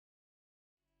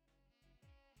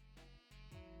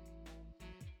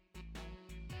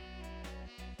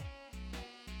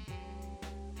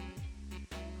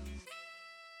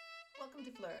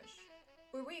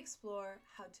where we explore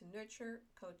how to nurture,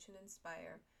 coach, and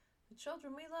inspire the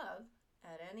children we love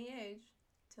at any age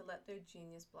to let their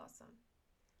genius blossom.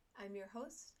 I'm your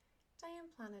host,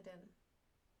 Diane Planadin,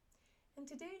 and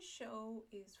today's show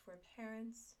is for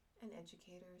parents and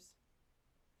educators.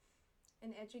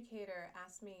 An educator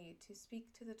asked me to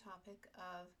speak to the topic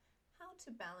of how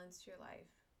to balance your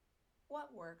life,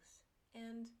 what works,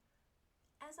 and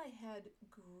as I had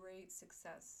great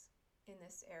success in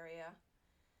this area,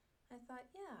 I thought,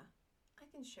 yeah, I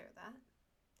can share that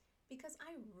because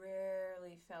I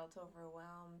rarely felt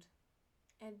overwhelmed,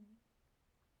 and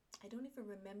I don't even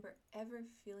remember ever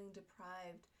feeling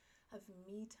deprived of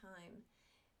me time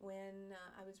when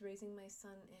I was raising my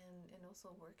son and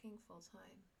also working full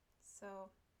time. So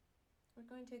we're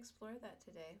going to explore that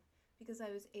today because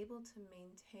I was able to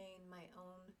maintain my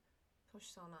own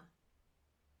persona,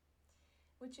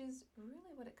 which is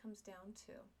really what it comes down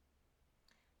to.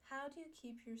 How do you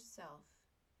keep yourself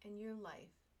and your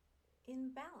life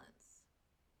in balance?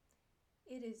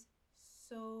 It is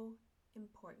so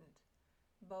important,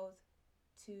 both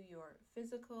to your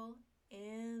physical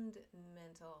and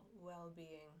mental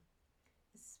well-being,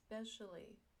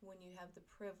 especially when you have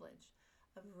the privilege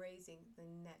of raising the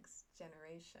next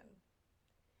generation.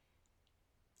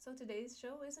 So today's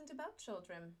show isn't about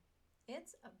children,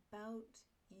 it's about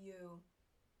you.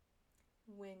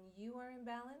 When you are in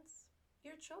balance,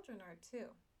 your children are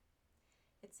too.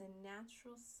 It's a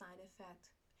natural side effect,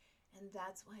 and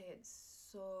that's why it's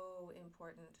so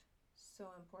important, so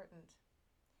important.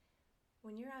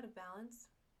 When you're out of balance,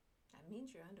 that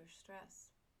means you're under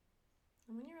stress.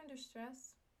 And when you're under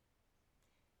stress,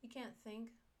 you can't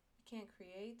think, you can't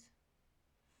create.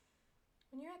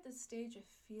 When you're at the stage of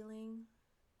feeling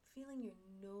you're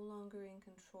no longer in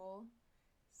control,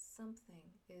 something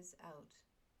is out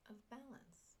of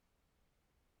balance.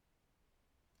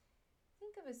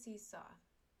 Think of a seesaw.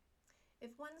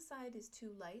 If one side is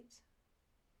too light,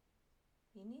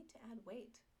 you need to add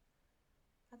weight.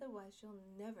 Otherwise, you'll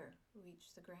never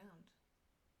reach the ground.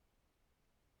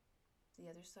 The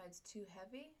other side's too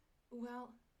heavy?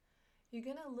 Well, you're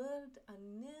gonna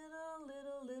need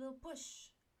a little push,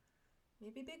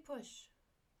 maybe big push,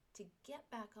 to get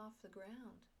back off the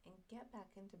ground and get back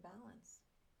into balance.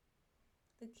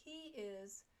 The key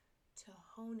is to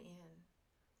hone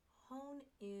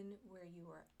in where you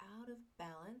are out of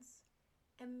balance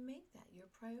and make that your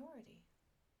priority.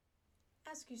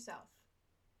 Ask yourself,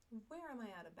 where am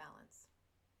I out of balance?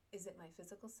 Is it my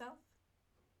physical self?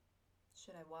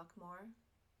 Should I walk more,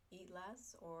 eat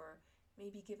less, or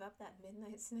maybe give up that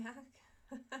midnight snack?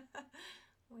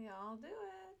 We all do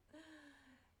it.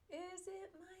 Is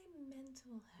it my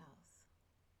mental health?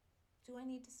 Do I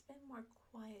need to spend more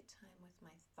quiet time with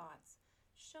my thoughts,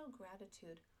 show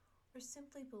gratitude, or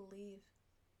simply believe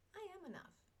I am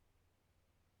enough?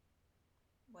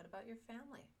 What about your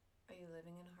family? Are you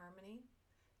living in harmony?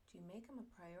 Do you make them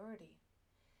a priority?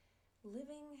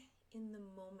 Living in the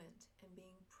moment and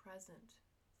being present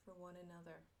for one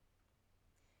another.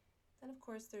 Then, of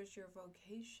course, there's your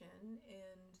vocation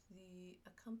and the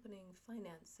accompanying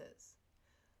finances,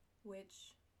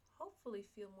 which hopefully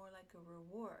feel more like a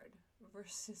reward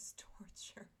versus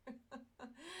torture.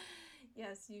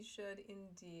 Yes, you should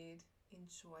indeed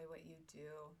enjoy what you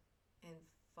do and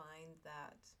find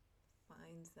that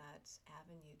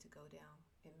avenue to go down.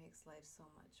 It makes life so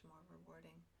much more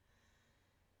rewarding.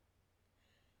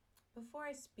 Before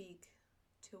I speak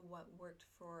to what worked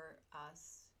for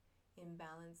us in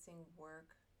balancing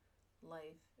work,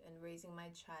 life, and raising my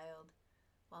child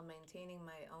while maintaining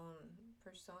my own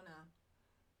persona,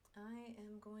 I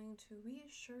am going to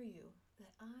reassure you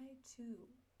that I too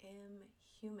am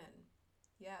human.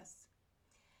 Yes.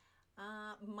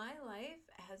 My life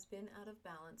has been out of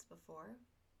balance before,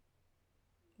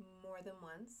 more than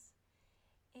once,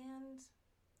 and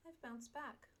I've bounced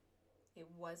back. It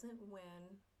wasn't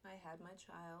when I had my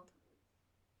child.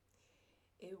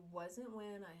 It wasn't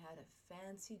when I had a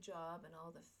fancy job and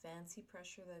all the fancy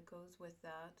pressure that goes with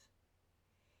that.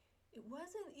 It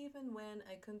wasn't even when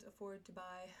I couldn't afford to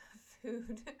buy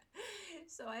food,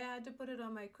 so I had to put it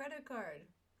on my credit card,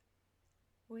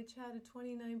 which had a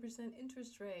 29%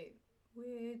 interest rate,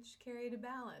 which carried a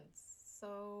balance.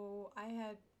 So I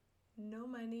had no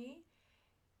money,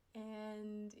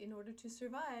 and in order to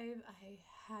survive, I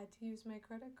had to use my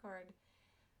credit card.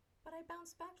 But I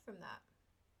bounced back from that.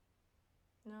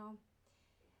 No,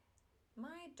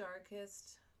 my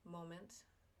darkest moment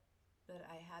that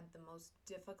I had the most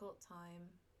difficult time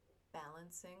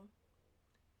balancing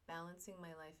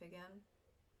my life again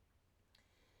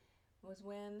was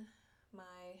when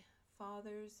my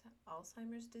father's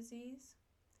Alzheimer's disease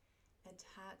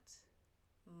attacked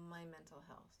my mental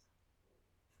health.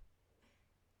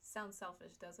 Sounds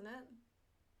selfish, doesn't it?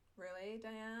 Really,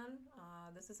 Diane?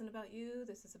 This isn't about you,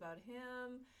 this is about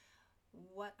him.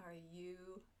 What are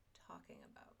you talking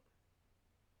about?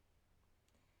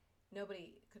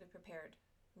 Nobody could have prepared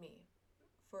me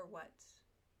for what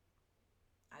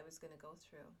I was going to go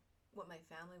through, what my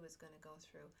family was going to go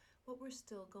through, what we're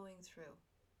still going through,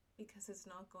 because it's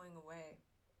not going away,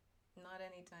 not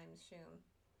anytime soon.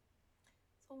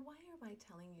 So why am I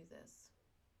telling you this?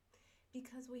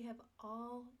 Because we have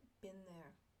all been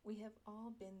there. We have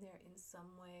all been there in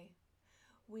some way.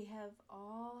 We have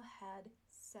all had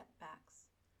setbacks,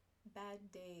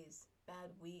 bad days, bad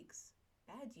weeks,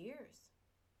 bad years.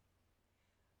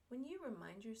 When you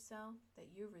remind yourself that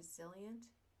you're resilient,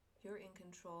 you're in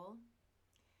control,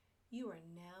 you are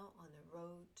now on the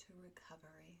road to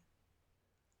recovery.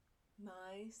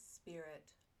 My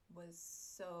spirit was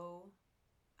so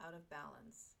out of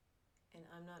balance. And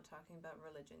I'm not talking about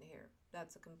religion here.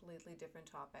 That's a completely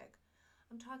different topic.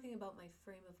 I'm talking about my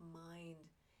frame of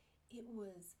mind. It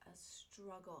was a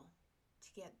struggle to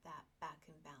get that back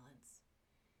in balance.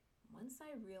 Once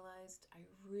I realized I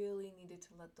really needed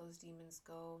to let those demons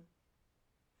go,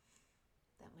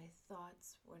 that my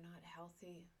thoughts were not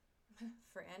healthy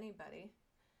for anybody,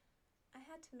 I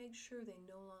had to make sure they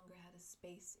no longer had a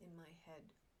space in my head,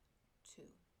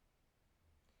 too.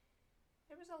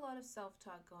 There was a lot of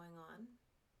self-talk going on,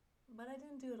 but I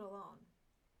didn't do it alone.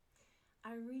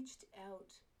 I reached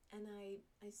out and I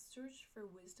searched for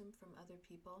wisdom from other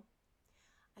people.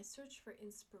 I searched for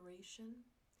inspiration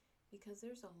because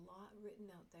there's a lot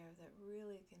written out there that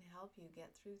really can help you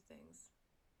get through things.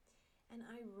 And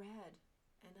I read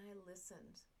and I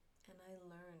listened and I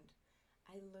learned.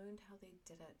 I learned how they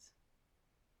did it.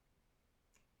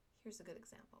 Here's a good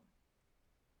example.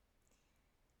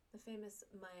 The famous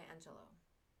Maya Angelou.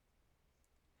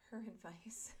 Her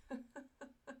advice.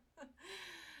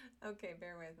 Okay,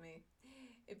 bear with me.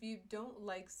 If you don't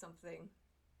like something,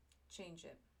 change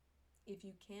it. If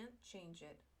you can't change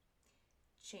it,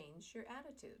 change your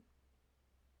attitude.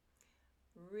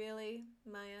 Really,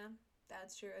 Maya?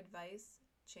 That's your advice?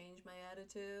 Change my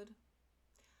attitude?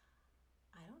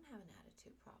 I don't have an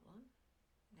attitude problem.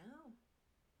 No.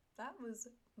 That was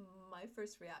my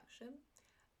first reaction.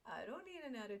 I don't need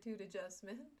an attitude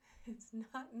adjustment. It's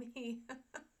not me.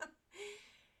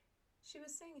 She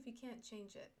was saying if you can't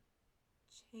change it,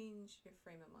 change your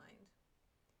frame of mind.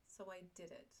 So I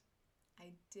did it.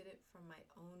 I did it for my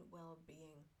own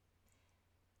well-being.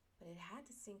 But it had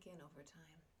to sink in over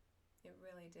time. It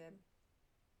really did.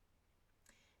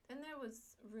 Then there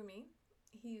was Rumi.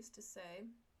 He used to say,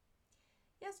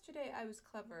 "Yesterday I was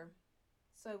clever,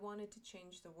 so I wanted to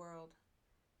change the world.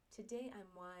 Today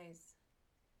I'm wise,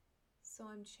 so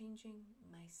I'm changing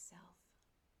myself."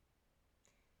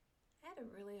 I had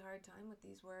a really hard time with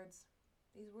these words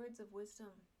of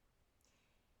wisdom,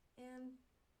 and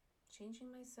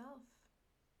changing myself,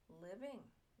 living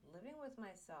with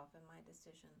myself and my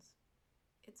decisions.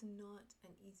 It's not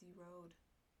an easy road.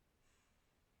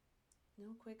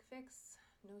 No quick fix,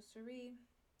 no siree.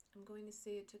 I'm going to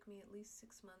say it took me at least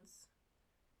 6 months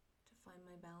to find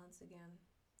my balance again,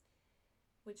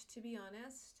 which, to be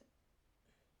honest,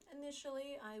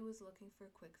 initially I was looking for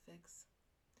a quick fix,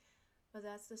 but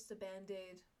that's just a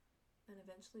band-aid, and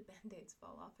eventually band-aids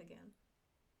fall off again.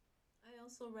 I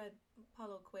also read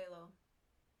Paulo Coelho,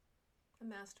 a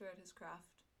master at his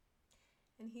craft,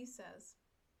 and he says,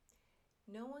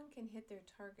 "No one can hit their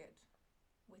target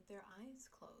with their eyes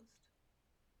closed."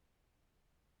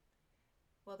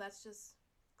 Well, that's just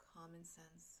common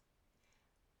sense,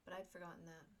 but I'd forgotten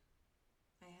that.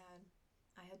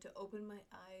 I had to open my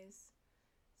eyes,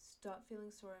 stop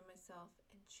feeling sorry for myself,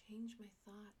 and change my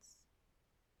thoughts.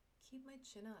 Keep my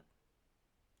chin up.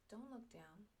 Don't look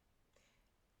down.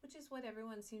 Which is what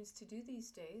everyone seems to do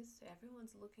these days.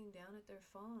 Everyone's looking down at their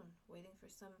phone, waiting for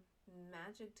some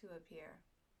magic to appear.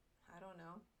 I don't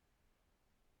know.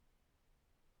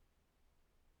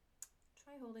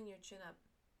 Try holding your chin up.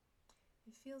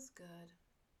 It feels good.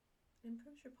 It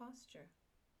improves your posture.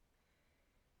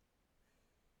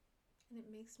 And it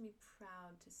makes me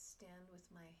proud to stand with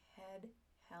my head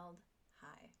held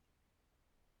high.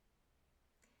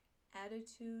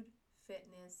 Attitude,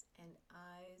 fitness, and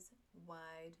eyes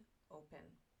wide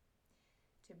open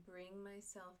to bring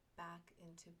myself back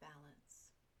into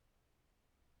balance.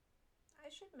 I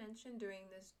should mention during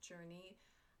this journey,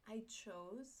 I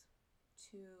chose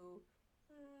to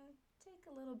take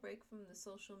a little break from the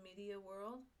social media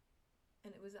world,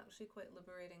 and it was actually quite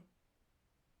liberating.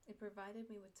 It provided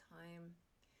me with time.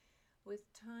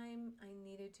 With time, I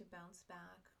needed to bounce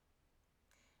back.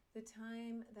 The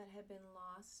time that had been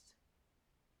lost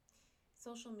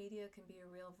Social media can be a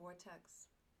real vortex,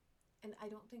 and I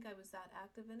don't think I was that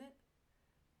active in it,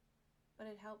 but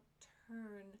it helped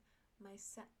turn my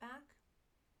setback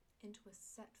into a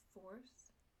set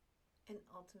force and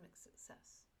ultimate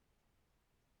success.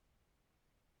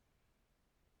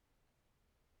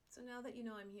 So now that you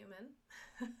know I'm human,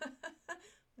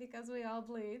 because we all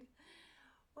bleed,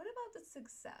 what about the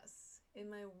success in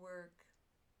my work,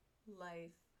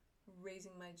 life,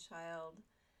 raising my child,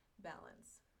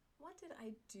 balance? What did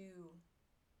I do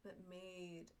that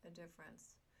made a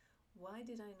difference? Why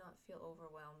did I not feel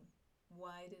overwhelmed?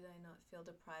 Why did I not feel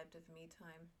deprived of me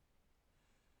time?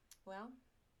 Well,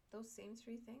 those same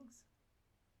three things.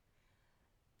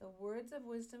 The words of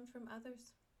wisdom from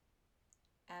others,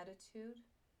 attitude,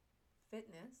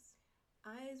 fitness,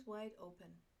 eyes wide open,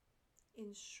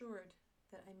 ensured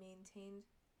that I maintained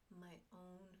my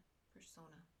own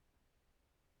persona.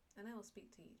 And I will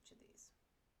speak to each of these.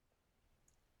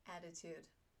 Attitude,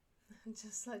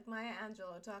 just like Maya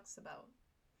Angelou talks about.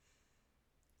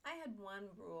 I had one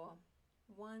rule,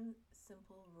 one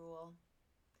simple rule,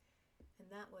 and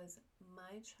that was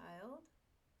my child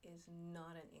is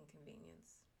not an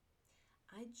inconvenience.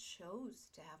 I chose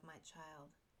to have my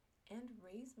child and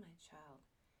raise my child.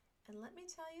 And let me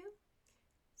tell you,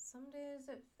 some days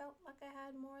it felt like I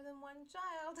had more than one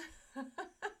child.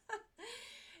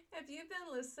 If you've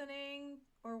been listening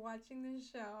or watching the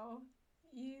show,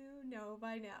 you know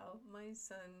by now my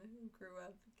son grew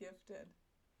up gifted.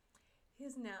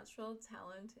 His natural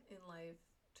talent in life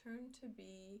turned to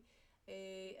be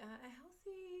a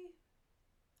healthy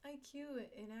IQ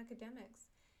in academics.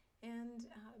 And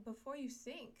before you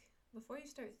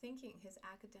start thinking his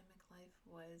academic life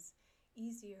was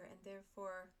easier and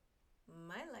therefore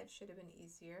my life should have been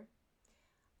easier,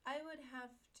 I would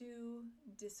have to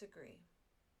disagree.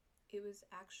 It was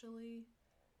actually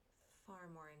far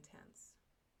more intense.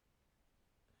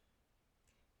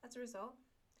 As a result,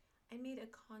 I made a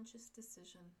conscious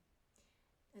decision,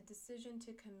 a decision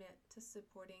to commit to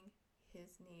supporting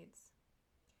his needs.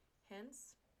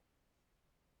 Hence,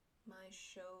 my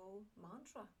show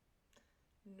mantra,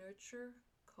 nurture,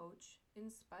 coach,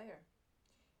 inspire.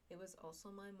 It was also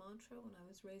my mantra when I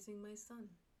was raising my son,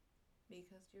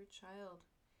 because your child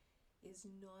is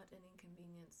not an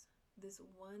inconvenience. This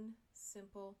one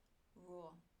simple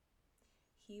rule.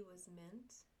 He was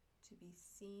meant to be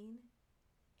seen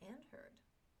and heard.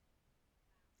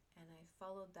 And I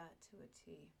followed that to a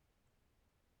T.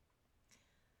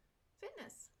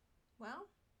 Fitness. Well,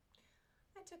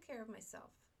 I took care of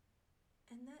myself.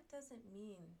 And that doesn't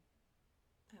mean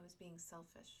I was being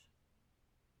selfish.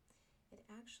 It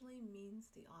actually means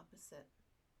the opposite.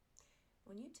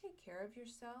 When you take care of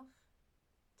yourself,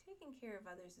 taking care of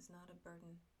others is not a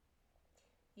burden.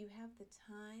 You have the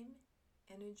time,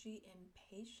 energy, and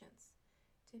patience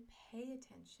to pay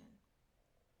attention.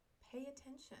 Pay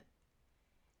attention.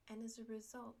 And as a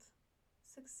result,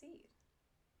 succeed.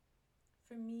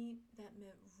 For me, that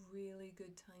meant really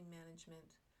good time management.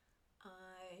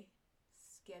 I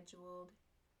scheduled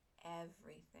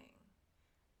everything.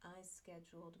 I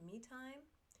scheduled me time,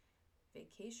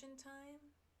 vacation time,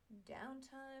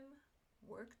 downtime,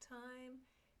 work time,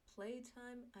 play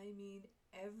time. I mean,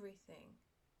 everything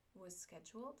was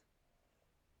scheduled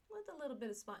with a little bit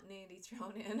of spontaneity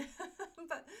thrown in.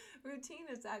 But routine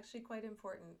is actually quite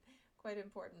important.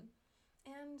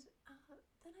 And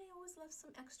then I always left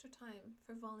some extra time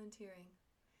for volunteering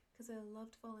because I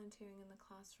loved volunteering in the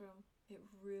classroom. It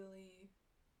really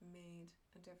made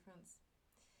a difference.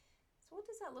 So what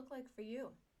does that look like for you?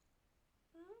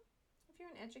 If you're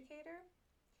an educator,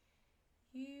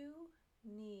 you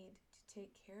need to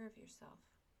take care of yourself.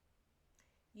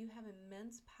 You have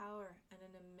immense power and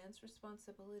an immense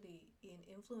responsibility in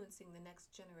influencing the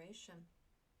next generation.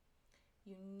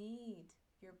 You need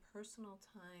your personal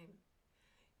time.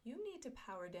 You need to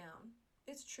power down.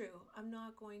 It's true. I'm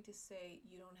not going to say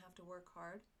you don't have to work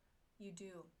hard. You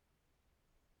do.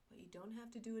 But you don't have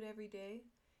to do it every day,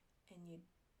 and you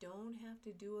don't have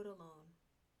to do it alone.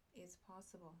 It's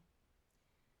possible.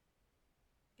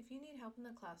 If you need help in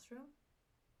the classroom,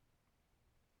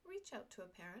 reach out to a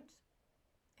parent.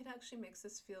 It actually makes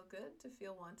us feel good, to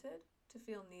feel wanted, to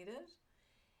feel needed.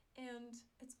 And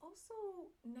it's also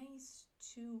nice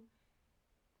to,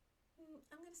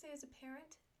 I'm going to say as a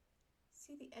parent,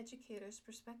 see the educator's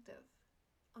perspective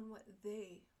on what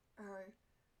they are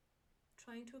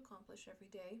trying to accomplish every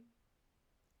day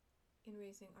in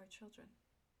raising our children.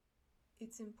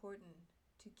 It's important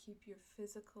to keep your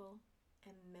physical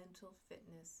and mental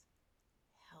fitness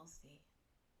healthy.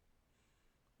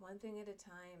 One thing at a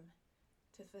time,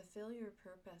 to fulfill your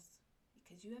purpose,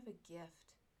 because you have a gift.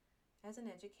 As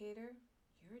an educator,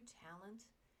 your talent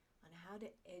on how to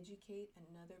educate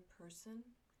another person,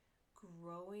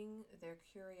 growing their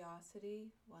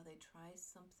curiosity while they try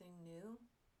something new,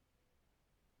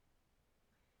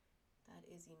 that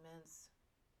is immense.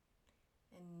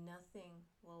 And nothing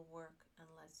will work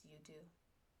unless you do.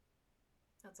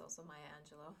 That's also Maya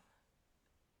Angelou.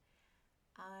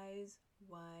 Eyes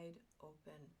wide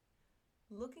open.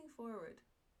 Looking forward,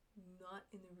 not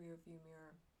in the rearview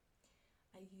mirror.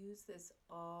 I use this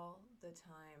all the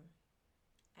time.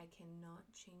 I cannot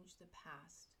change the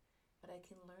past, but I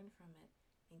can learn from it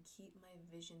and keep my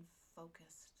vision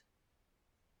focused.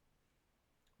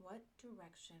 What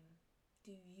direction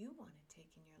do you want to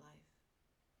take in your life?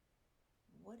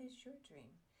 What is your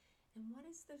dream? And what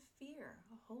is the fear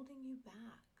holding you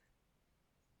back?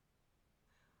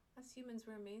 Us humans,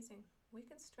 we're amazing. We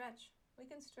can stretch. We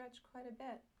can stretch quite a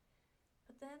bit.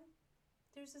 But then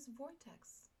there's this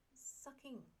vortex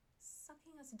sucking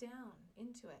us down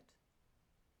into it.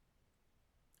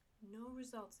 No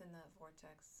results in that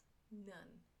vortex.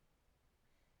 None.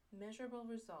 Measurable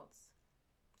results.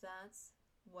 That's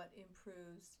what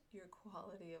improves your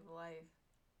quality of life.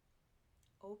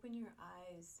 Open your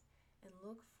eyes and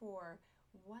look for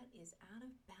what is out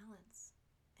of balance,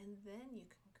 and then you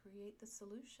can create the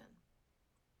solution.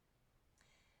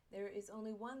 There is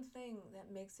only one thing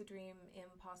that makes a dream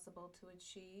impossible to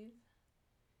achieve: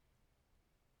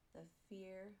 the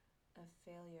fear of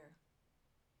failure.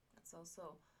 That's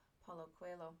also Paulo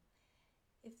Coelho.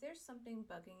 If there's something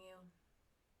bugging you,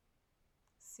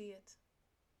 see it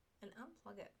and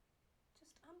unplug it.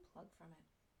 Just unplug from it.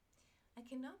 I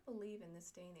cannot believe in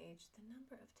this day and age the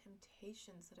number of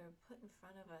temptations that are put in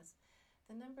front of us,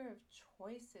 the number of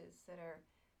choices that are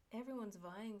everyone's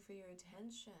vying for your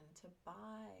attention to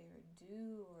buy or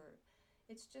do, or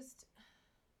it's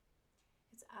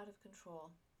out of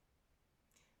control.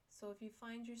 So if you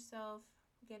find yourself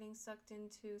getting sucked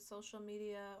into social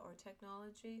media or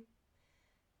technology,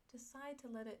 decide to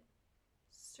let it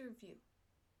serve you.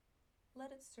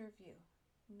 Let it serve you,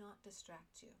 not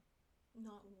distract you,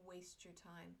 not waste your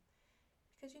time,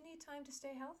 because you need time to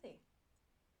stay healthy.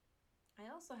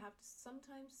 I also have to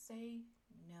sometimes say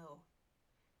no.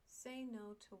 Say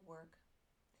no to work,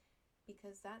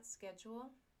 because that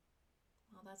schedule,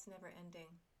 well, that's never ending,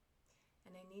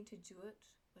 and I need to do it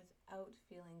without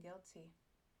feeling guilty.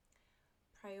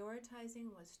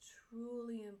 Prioritizing what's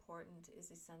truly important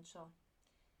is essential.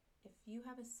 If you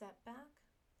have a setback,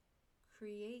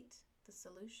 create the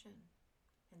solution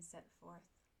and set forth.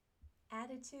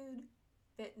 Attitude,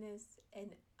 fitness,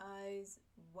 and eyes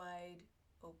wide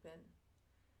open.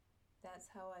 That's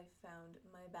how I found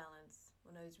my balance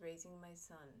when I was raising my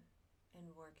son and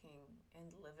working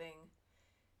and living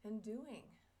and doing.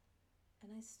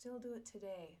 And I still do it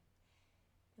today.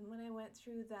 And when I went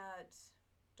through that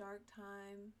dark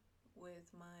time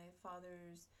with my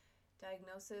father's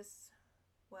diagnosis,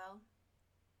 well,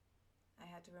 I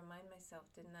had to remind myself,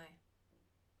 didn't I?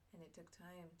 And it took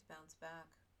time to bounce back.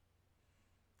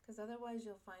 Because otherwise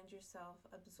you'll find yourself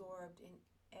absorbed in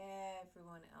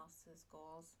everyone else's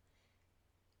goals,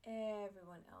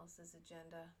 everyone else's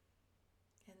agenda.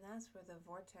 And that's where the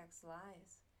vortex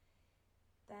lies.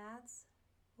 That's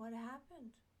what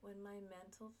happened when my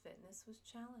mental fitness was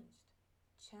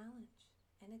challenged.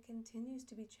 And it continues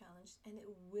to be challenged, and it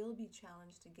will be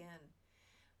challenged again.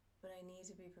 But I need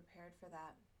to be prepared for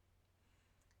that.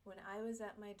 When I was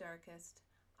at my darkest,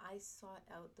 I sought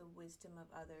out the wisdom of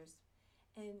others.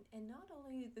 And not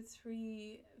only the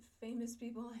 3 famous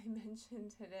people I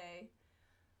mentioned today,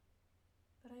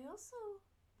 but I also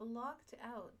blocked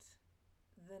out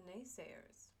the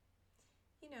naysayers.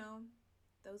 You know,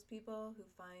 those people who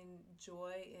find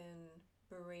joy in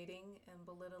berating and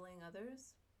belittling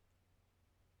others.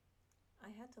 I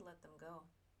had to let them go.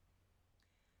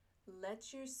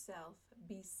 Let yourself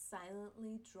be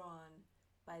silently drawn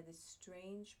by the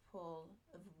strange pull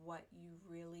of what you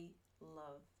really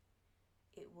love.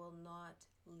 It will not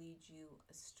lead you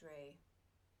astray.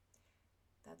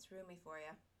 That's roomy for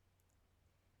you.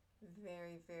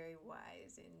 Very, very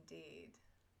wise indeed.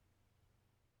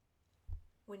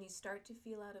 When you start to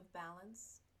feel out of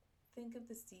balance, think of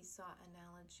the seesaw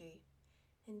analogy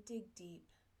and dig deep,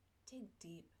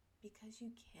 because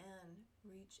you can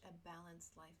reach a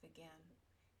balanced life again.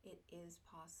 It is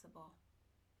possible.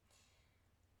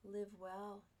 Live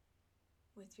well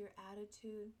with your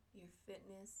attitude, your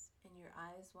fitness, and your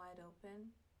eyes wide open.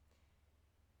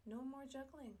 No more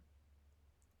juggling,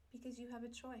 because you have a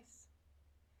choice.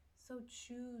 So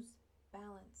choose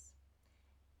balance.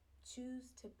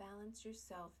 Choose to balance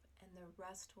yourself, and the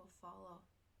rest will follow.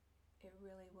 It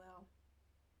really will.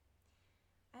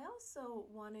 I also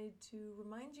wanted to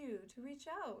remind you to reach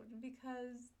out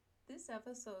because this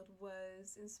episode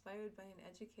was inspired by an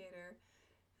educator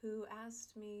who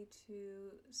asked me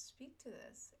to speak to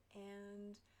this.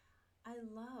 And I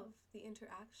love the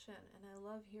interaction and I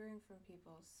love hearing from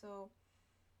people. So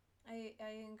I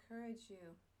encourage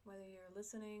you, whether you're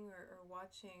listening or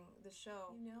watching the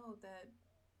show, you know that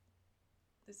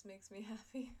this makes me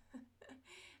happy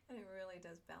and it really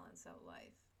does balance out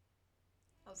life.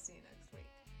 I'll see you next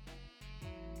week.